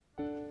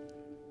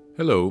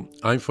Hello,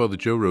 I'm Father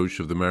Joe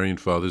Roche of the Marian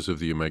Fathers of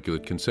the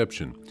Immaculate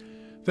Conception.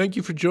 Thank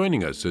you for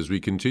joining us as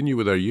we continue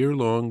with our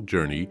year-long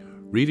journey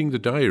reading the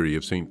diary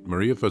of St.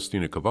 Maria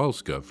Faustina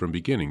Kowalska from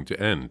beginning to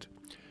end.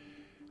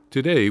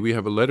 Today we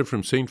have a letter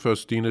from St.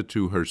 Faustina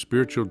to her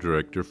spiritual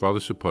director, Father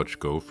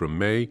Sopoćko, from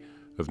May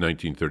of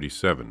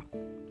 1937.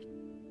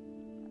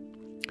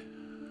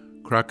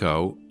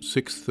 Krakow,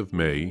 6th of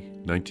May,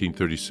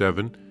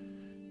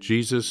 1937,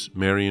 Jesus,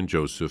 Mary, and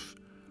Joseph,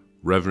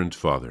 Reverend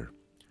Father.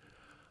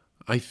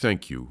 I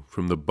thank you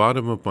from the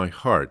bottom of my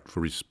heart for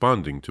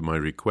responding to my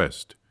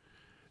request.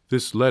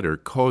 This letter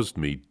caused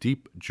me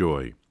deep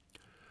joy.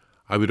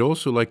 I would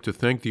also like to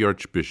thank the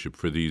Archbishop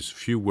for these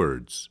few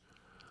words.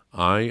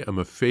 I am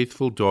a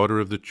faithful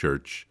daughter of the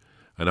Church,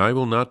 and I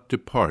will not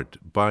depart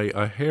by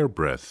a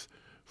hairbreadth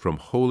from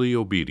holy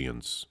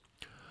obedience.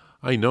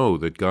 I know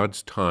that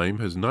God's time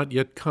has not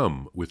yet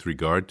come with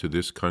regard to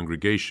this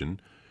congregation,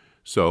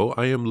 so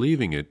I am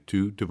leaving it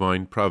to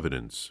divine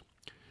providence.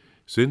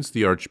 Since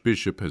the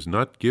Archbishop has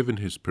not given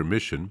his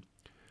permission,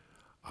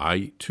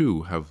 I,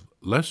 too, have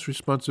less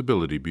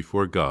responsibility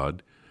before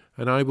God,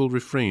 and I will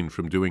refrain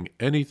from doing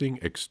anything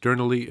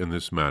externally in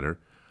this matter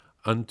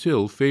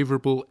until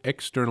favorable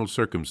external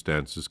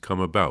circumstances come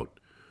about,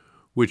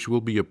 which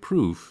will be a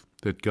proof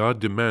that God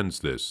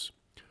demands this.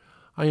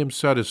 I am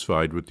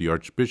satisfied with the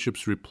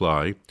Archbishop's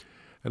reply,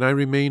 and I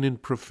remain in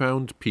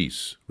profound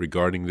peace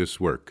regarding this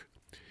work.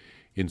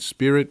 In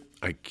spirit,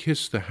 I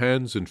kiss the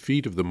hands and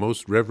feet of the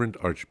Most Reverend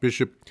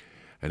Archbishop,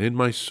 and in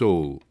my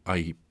soul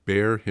I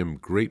bear him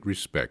great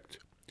respect.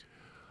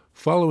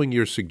 Following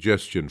your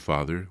suggestion,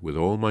 Father, with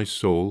all my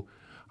soul,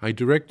 I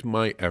direct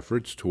my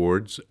efforts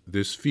towards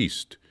this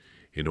feast,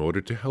 in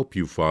order to help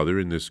you, Father,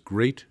 in this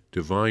great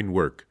divine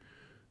work,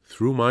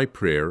 through my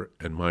prayer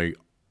and my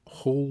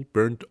whole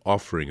burnt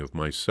offering of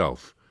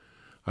myself.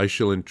 I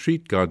shall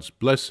entreat God's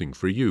blessing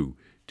for you,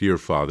 dear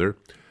Father,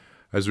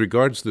 as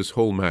regards this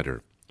whole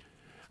matter.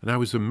 And I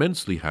was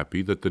immensely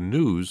happy that the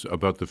news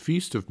about the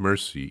Feast of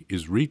Mercy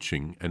is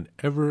reaching an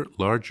ever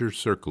larger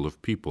circle of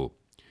people.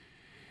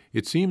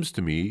 It seems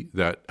to me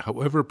that,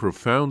 however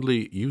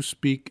profoundly you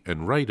speak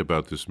and write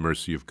about this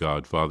mercy of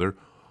God, Father,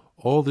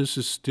 all this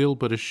is still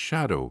but a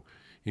shadow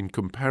in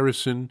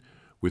comparison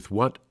with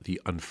what the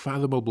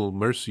unfathomable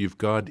mercy of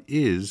God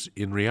is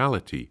in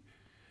reality.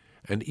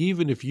 And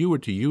even if you were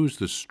to use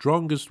the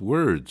strongest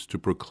words to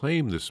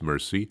proclaim this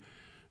mercy,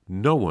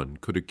 no one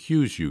could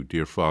accuse you,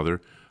 dear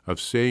Father, of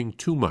saying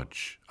too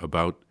much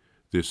about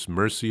this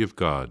mercy of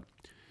God.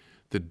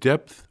 The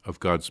depth of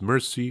God's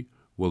mercy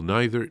will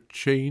neither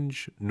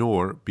change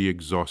nor be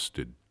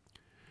exhausted.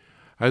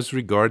 As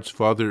regards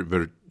Father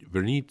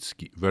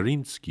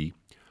Verinsky,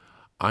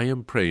 I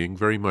am praying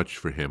very much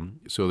for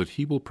him so that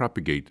he will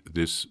propagate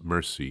this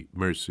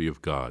mercy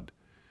of God.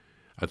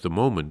 At the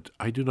moment,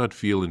 I do not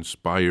feel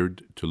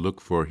inspired to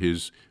look for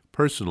his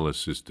personal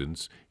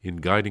assistance in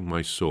guiding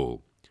my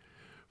soul.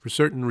 For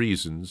certain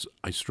reasons,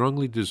 I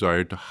strongly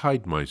desire to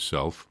hide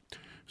myself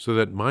so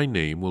that my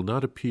name will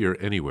not appear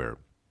anywhere.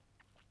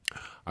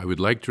 I would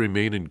like to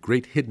remain in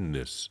great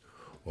hiddenness,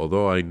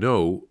 although I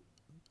know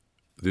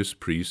this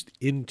priest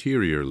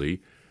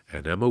interiorly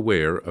and am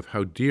aware of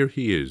how dear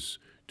he is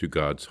to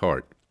God's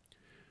heart.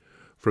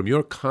 From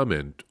your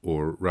comment,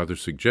 or rather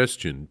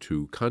suggestion,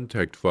 to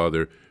contact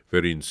Father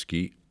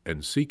Verinsky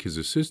and seek his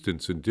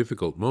assistance in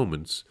difficult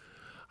moments,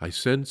 I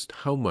sensed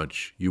how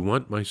much you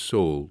want my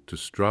soul to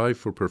strive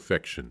for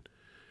perfection,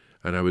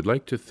 and I would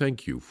like to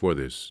thank you for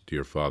this,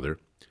 dear Father.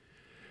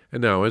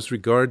 And now, as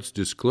regards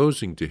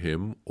disclosing to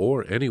him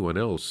or anyone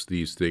else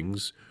these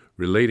things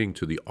relating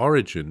to the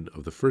origin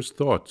of the first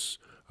thoughts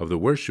of the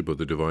worship of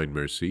the Divine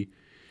Mercy,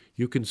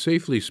 you can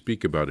safely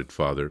speak about it,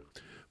 Father,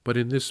 but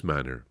in this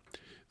manner,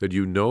 that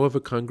you know of a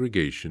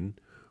congregation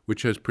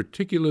which has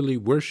particularly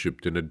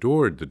worshipped and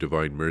adored the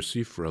Divine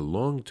Mercy for a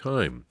long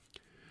time.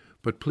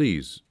 But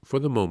please, for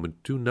the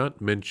moment, do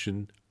not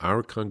mention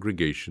our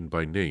congregation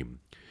by name,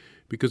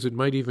 because it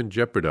might even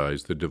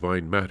jeopardize the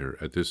divine matter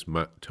at this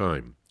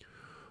time.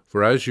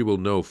 For as you will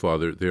know,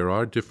 Father, there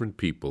are different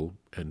people,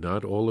 and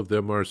not all of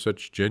them are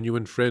such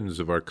genuine friends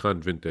of our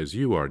convent as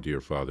you are,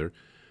 dear Father.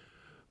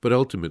 But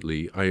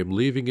ultimately, I am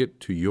leaving it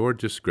to your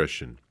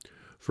discretion,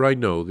 for I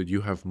know that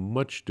you have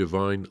much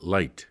divine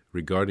light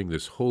regarding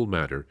this whole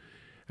matter,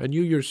 and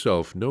you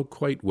yourself know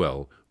quite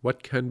well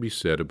what can be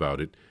said about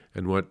it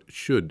and what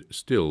should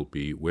still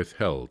be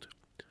withheld.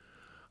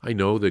 I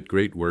know that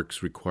great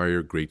works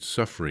require great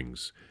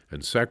sufferings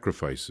and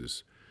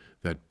sacrifices,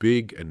 that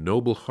big and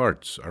noble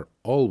hearts are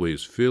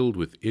always filled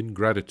with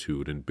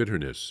ingratitude and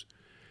bitterness,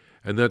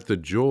 and that the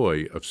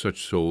joy of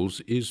such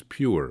souls is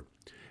pure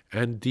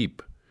and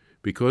deep,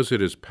 because it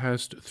has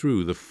passed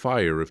through the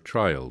fire of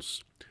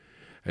trials.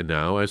 And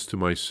now, as to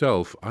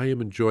myself, I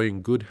am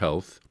enjoying good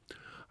health.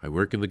 I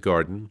work in the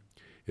garden.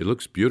 It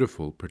looks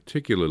beautiful,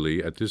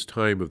 particularly at this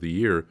time of the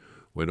year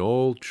when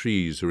all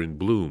trees are in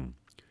bloom.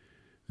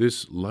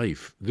 This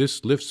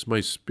lifts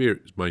my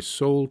spirit, my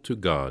soul to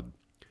God.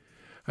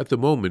 At the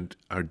moment,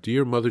 our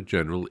dear Mother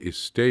General is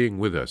staying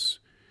with us.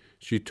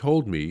 She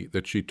told me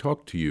that she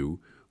talked to you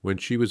when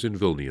she was in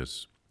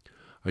Vilnius.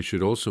 I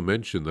should also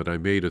mention that I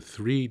made a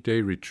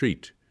 3-day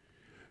retreat.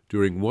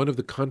 During one of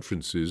the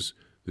conferences,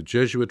 the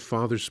Jesuit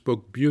father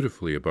spoke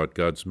beautifully about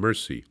God's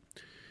mercy.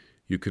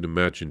 You can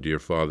imagine, dear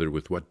Father,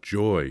 with what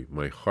joy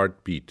my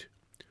heart beat.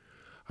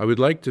 I would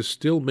like to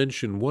still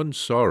mention one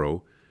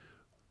sorrow.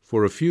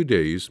 For a few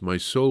days my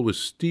soul was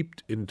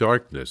steeped in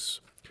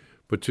darkness,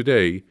 but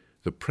today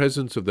the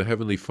presence of the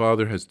Heavenly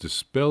Father has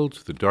dispelled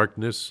the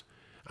darkness,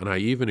 and I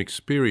even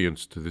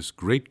experienced this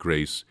great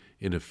grace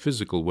in a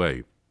physical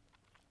way.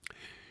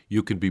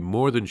 You can be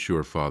more than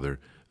sure, Father,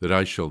 that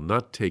I shall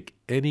not take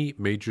any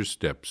major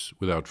steps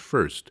without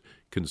first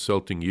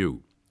consulting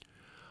you.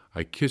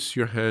 I kiss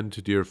your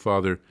hand, dear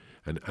Father,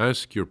 and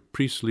ask your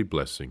priestly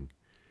blessing.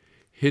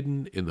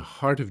 Hidden in the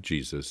heart of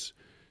Jesus,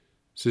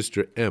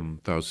 Sister M.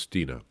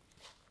 Faustina.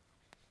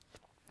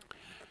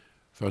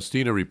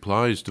 Faustina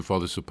replies to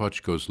Father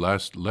Sopoćko's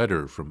last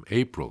letter from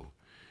April.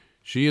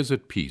 She is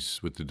at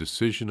peace with the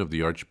decision of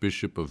the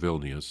Archbishop of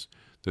Vilnius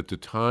that the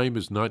time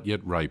is not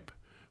yet ripe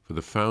for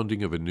the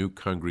founding of a new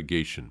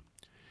congregation.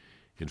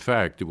 In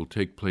fact, it will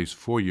take place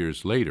 4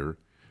 years later,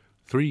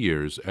 3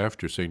 years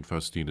after St.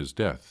 Faustina's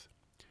death.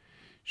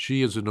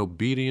 She is an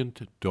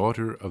obedient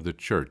daughter of the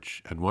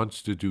Church and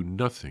wants to do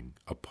nothing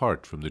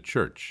apart from the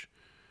Church.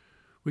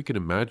 We can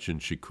imagine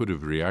she could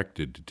have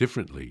reacted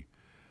differently,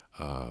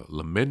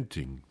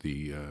 lamenting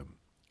the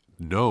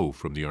no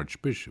from the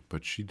Archbishop,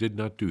 but she did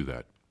not do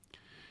that.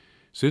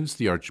 Since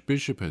the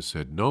Archbishop has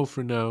said no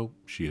for now,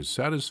 she is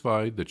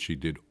satisfied that she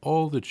did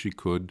all that she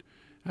could,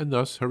 and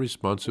thus her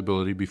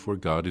responsibility before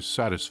God is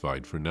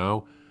satisfied for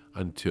now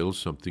until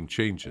something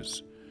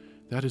changes.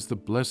 That is the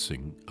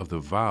blessing of the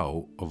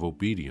vow of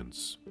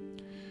obedience.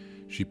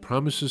 She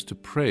promises to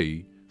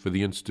pray for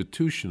the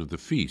institution of the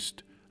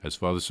feast, as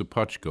Father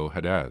Sopoćko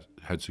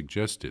had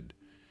suggested.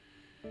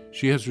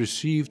 She has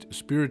received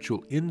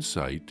spiritual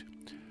insight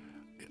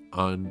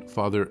on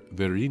Father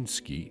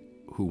Verinsky,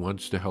 who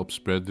wants to help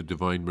spread the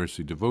Divine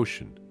Mercy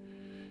devotion.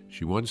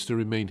 She wants to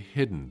remain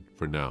hidden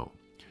for now.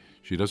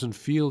 She doesn't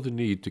feel the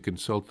need to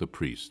consult the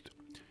priest.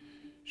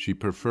 She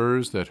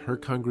prefers that her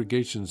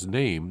congregation's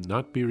name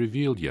not be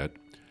revealed yet,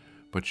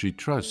 but she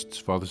trusts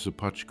Father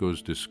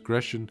Sopoćko's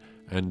discretion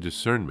and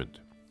discernment.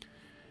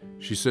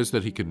 She says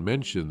that he can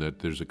mention that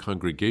there's a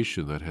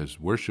congregation that has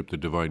worshipped the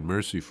Divine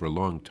Mercy for a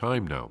long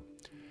time now.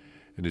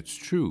 And it's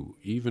true,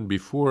 even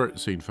before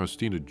St.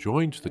 Faustina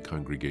joined the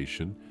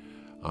congregation,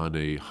 on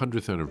a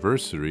 100th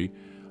anniversary,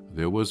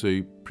 there was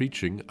a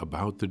preaching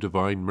about the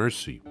Divine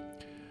Mercy.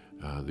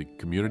 The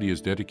community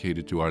is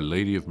dedicated to Our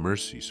Lady of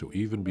Mercy, so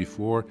even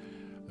before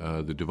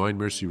the Divine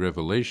Mercy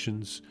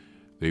revelations,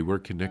 they were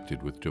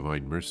connected with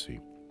Divine Mercy.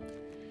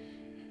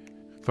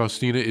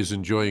 Faustina is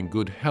enjoying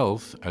good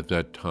health at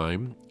that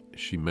time.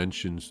 She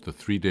mentions the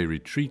 3-day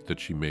retreat that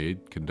she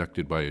made,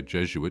 conducted by a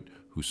Jesuit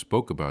who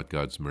spoke about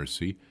God's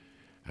mercy,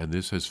 and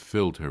this has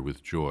filled her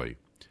with joy.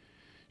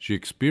 She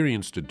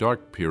experienced a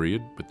dark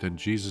period, but then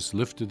Jesus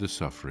lifted the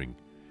suffering.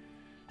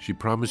 She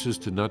promises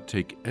to not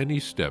take any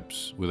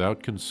steps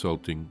without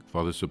consulting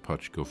Father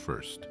Sopoćko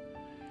first.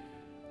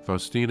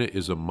 Faustina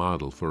is a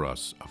model for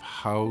us of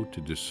how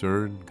to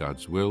discern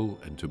God's will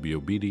and to be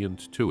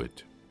obedient to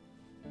it.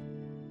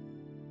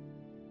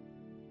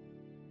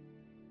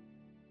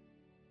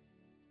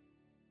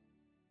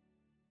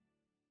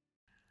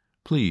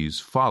 Please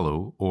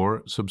follow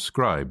or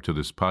subscribe to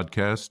this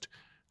podcast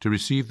to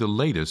receive the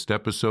latest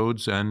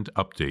episodes and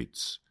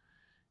updates.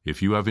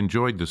 If you have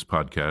enjoyed this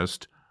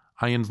podcast,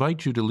 I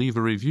invite you to leave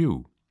a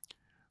review.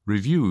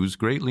 Reviews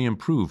greatly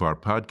improve our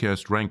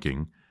podcast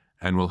ranking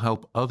and will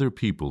help other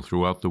people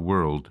throughout the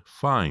world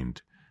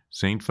find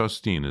St.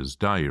 Faustina's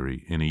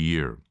diary in a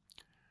year.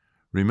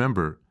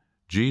 Remember,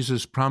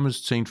 Jesus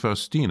promised St.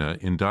 Faustina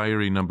in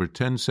diary number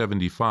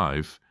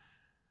 1075,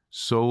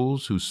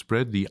 souls who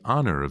spread the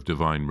honor of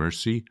divine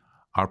mercy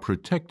are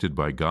protected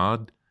by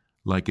God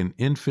like an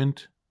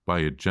infant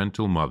by a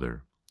gentle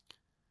mother.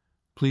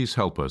 Please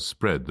help us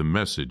spread the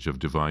message of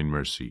divine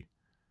mercy.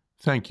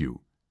 Thank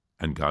you,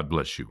 and God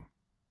bless you.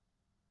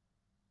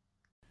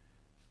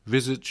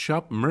 Visit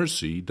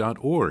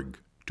shopmercy.org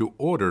to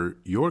order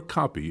your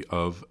copy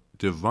of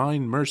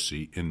Divine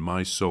Mercy in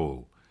My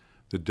Soul,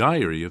 the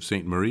diary of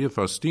St. Maria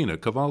Faustina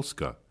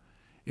Kowalska.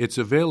 It's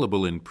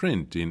available in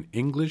print in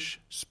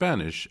English,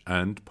 Spanish,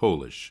 and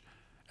Polish,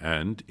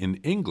 and in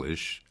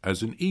English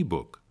as an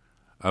e-book,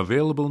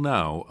 available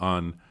now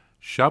on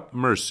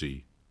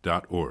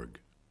shopmercy.org.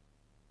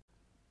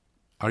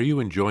 Are you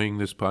enjoying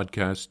this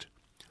podcast?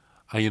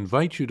 I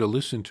invite you to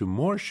listen to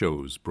more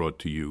shows brought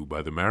to you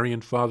by the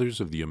Marian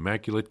Fathers of the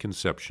Immaculate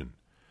Conception.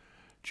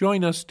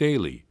 Join us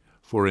daily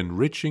for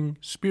enriching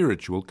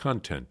spiritual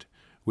content,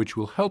 which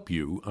will help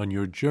you on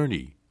your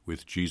journey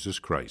with Jesus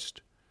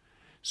Christ.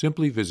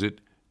 Simply visit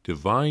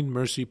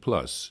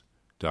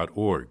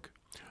DivineMercyPlus.org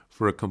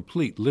for a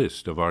complete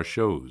list of our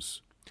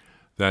shows.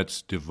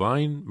 That's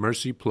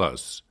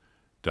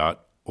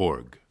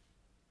DivineMercyPlus.org.